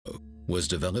was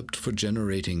developed for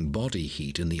generating body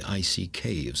heat in the icy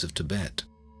caves of Tibet.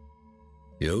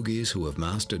 Yogis who have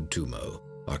mastered Tummo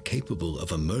are capable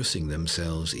of immersing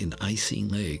themselves in icy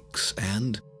lakes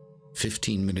and,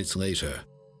 15 minutes later,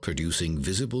 producing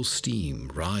visible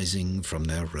steam rising from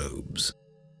their robes.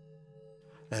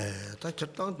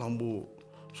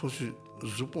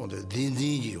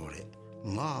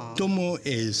 Tummo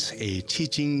is a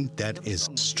teaching that is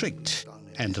strict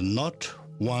and not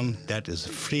one that is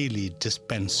freely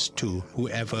dispensed to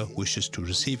whoever wishes to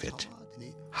receive it.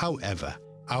 However,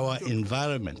 our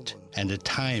environment and the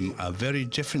time are very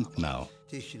different now.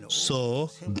 So,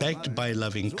 backed by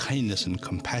loving kindness and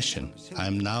compassion, I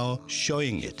am now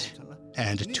showing it.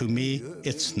 And to me,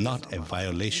 it's not a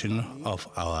violation of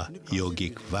our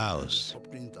yogic vows.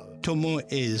 Tummo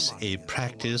is a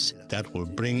practice that will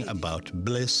bring about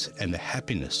bliss and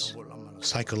happiness,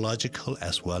 psychological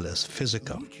as well as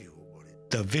physical.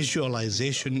 The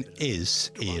visualization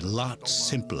is a lot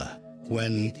simpler.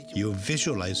 When you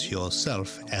visualize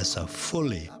yourself as a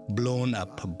fully blown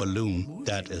up balloon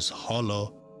that is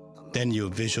hollow, then you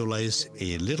visualize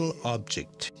a little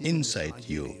object inside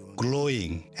you,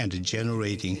 glowing and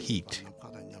generating heat.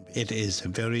 It is a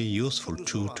very useful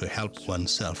tool to help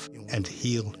oneself and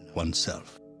heal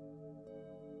oneself.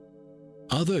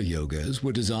 Other yogas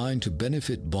were designed to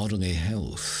benefit bodily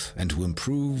health and to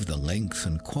improve the length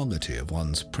and quality of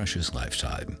one's precious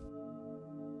lifetime.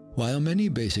 While many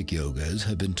basic yogas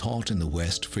have been taught in the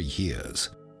West for years,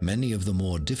 many of the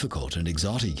more difficult and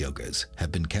exotic yogas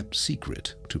have been kept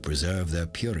secret to preserve their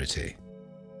purity.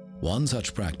 One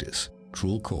such practice,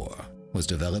 Trulkor, was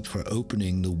developed for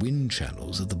opening the wind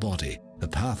channels of the body, the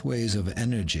pathways of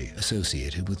energy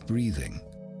associated with breathing.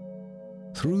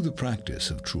 Through the practice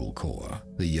of Trulkor,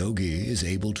 the yogi is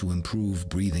able to improve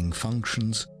breathing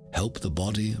functions, help the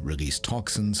body release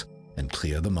toxins, and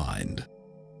clear the mind.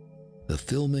 The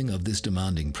filming of this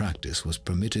demanding practice was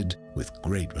permitted with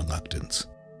great reluctance.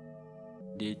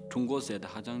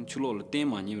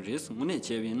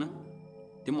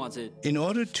 In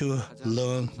order to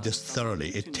learn this thoroughly,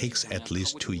 it takes at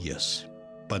least 2 years.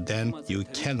 But then you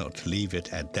cannot leave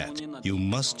it at that. You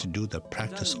must do the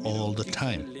practice all the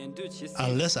time.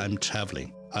 Unless I'm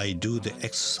traveling, I do the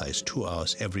exercise 2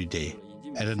 hours every day.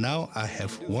 And now I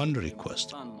have one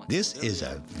request. This is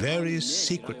a very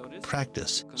secret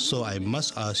practice, so I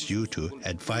must ask you to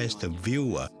advise the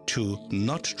viewer to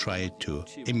not try to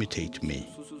imitate me.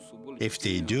 If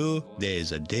they do, there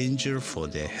is a danger for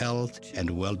their health and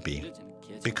well-being.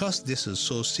 Because this is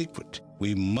so secret,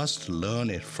 we must learn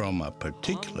it from a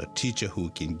particular teacher who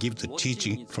can give the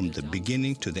teaching from the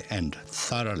beginning to the end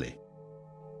thoroughly.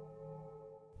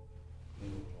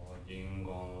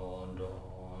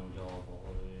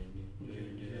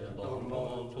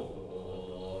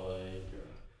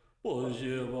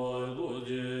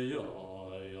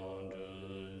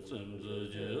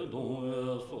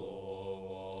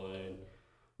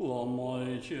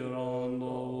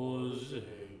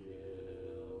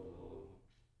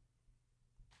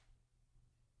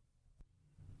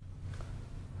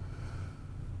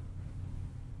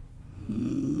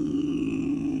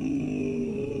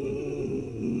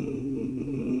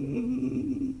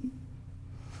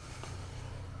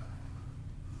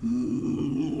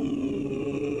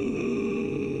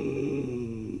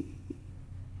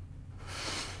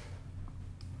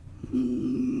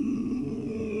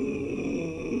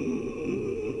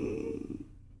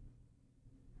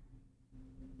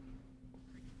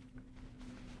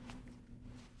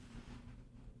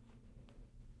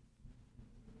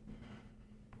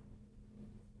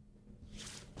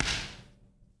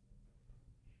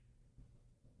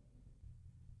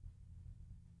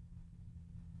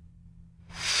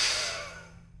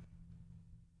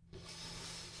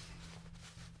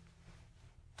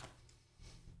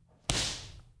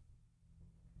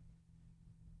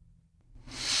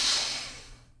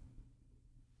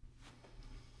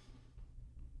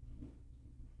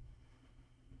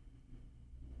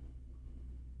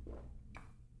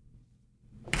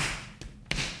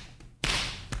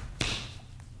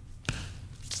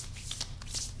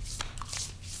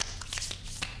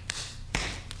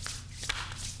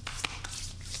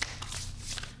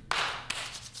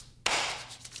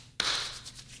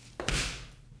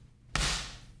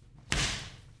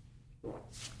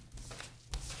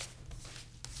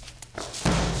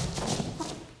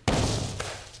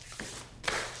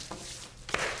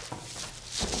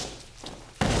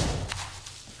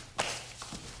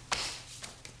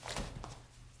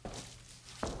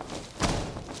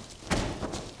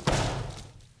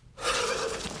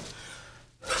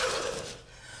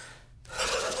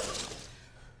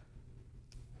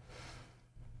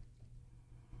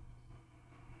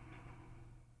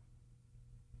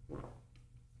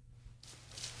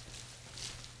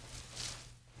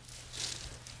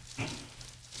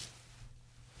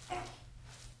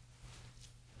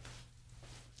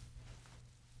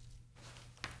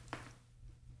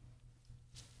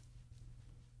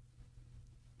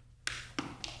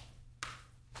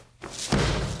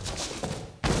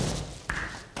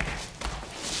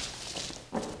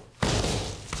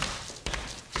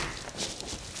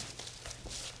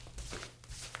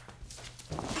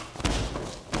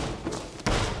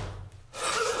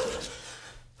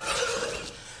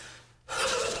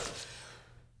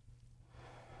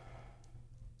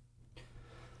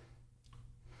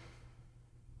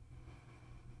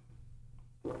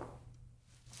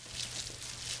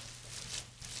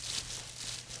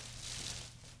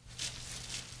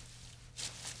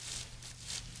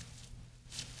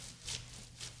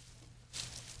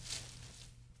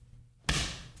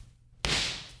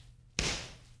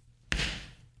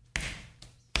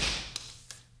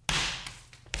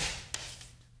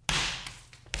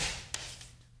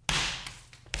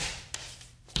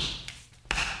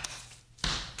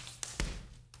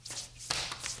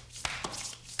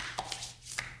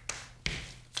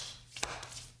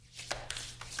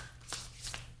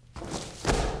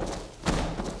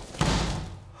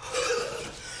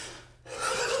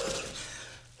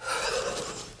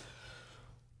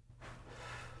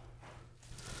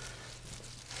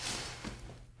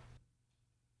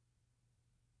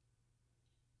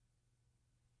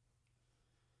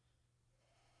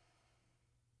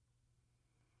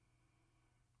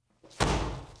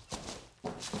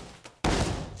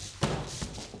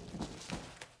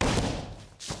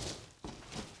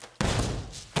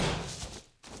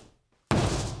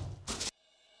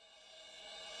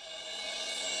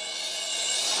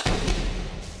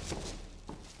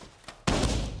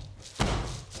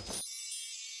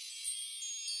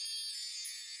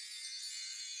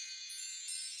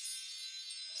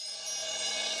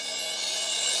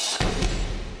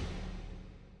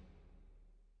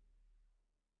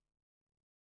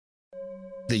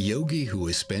 The yogi who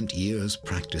has spent years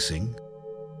practicing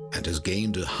and has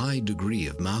gained a high degree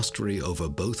of mastery over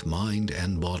both mind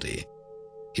and body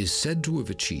is said to have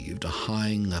achieved a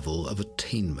high level of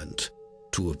attainment,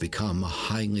 to have become a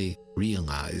highly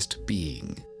realized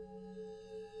being.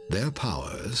 Their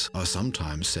powers are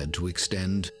sometimes said to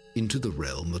extend into the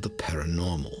realm of the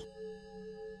paranormal.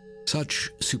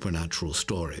 Such supernatural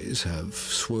stories have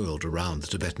swirled around the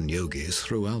Tibetan yogis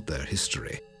throughout their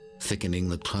history, thickening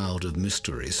the cloud of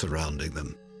mystery surrounding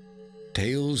them.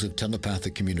 Tales of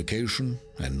telepathic communication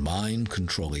and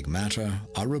mind-controlling matter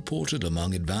are reported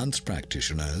among advanced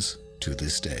practitioners to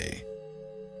this day.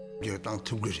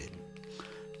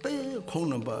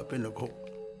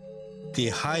 The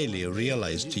highly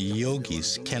realized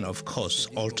yogis can, of course,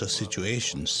 alter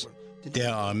situations.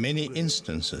 There are many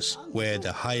instances where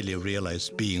the highly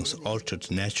realized beings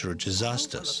altered natural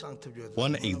disasters.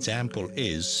 One example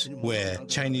is where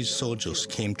Chinese soldiers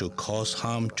came to cause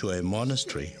harm to a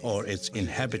monastery or its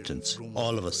inhabitants.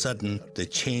 All of a sudden, the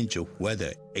change of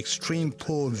weather, extreme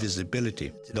poor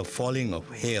visibility, the falling of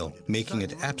hail, making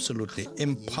it absolutely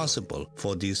impossible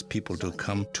for these people to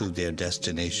come to their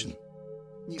destination.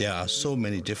 There are so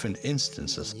many different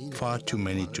instances, far too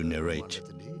many to narrate.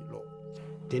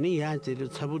 There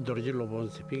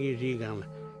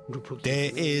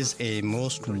is a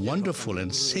most wonderful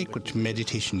and sacred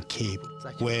meditation cave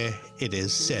where it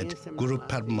is said Guru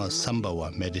Padma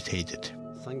Sambhava meditated.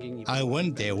 I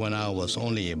went there when I was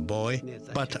only a boy,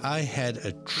 but I had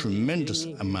a tremendous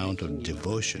amount of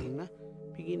devotion.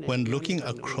 When looking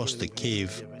across the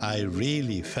cave, I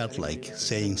really felt like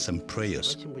saying some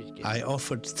prayers. I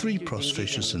offered 3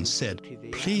 prostrations and said,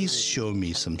 "Please show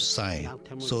me some sign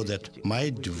so that my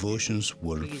devotions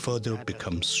will further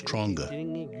become stronger."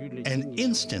 And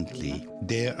instantly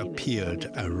there appeared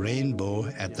a rainbow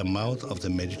at the mouth of the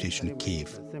meditation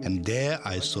cave, and there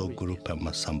I saw Guru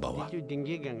Padma Sambhava.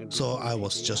 So I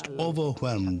was just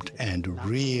overwhelmed and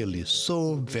really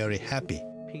so very happy.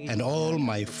 And all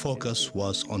my focus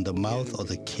was on the mouth of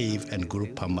the cave and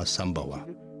Guru Padma Sambhava.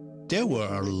 There were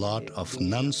a lot of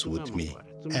nuns with me,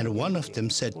 and one of them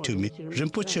said to me,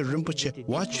 "Rinpoche, Rinpoche,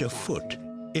 watch your foot.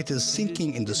 It is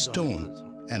sinking in the stone."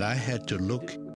 And I had to look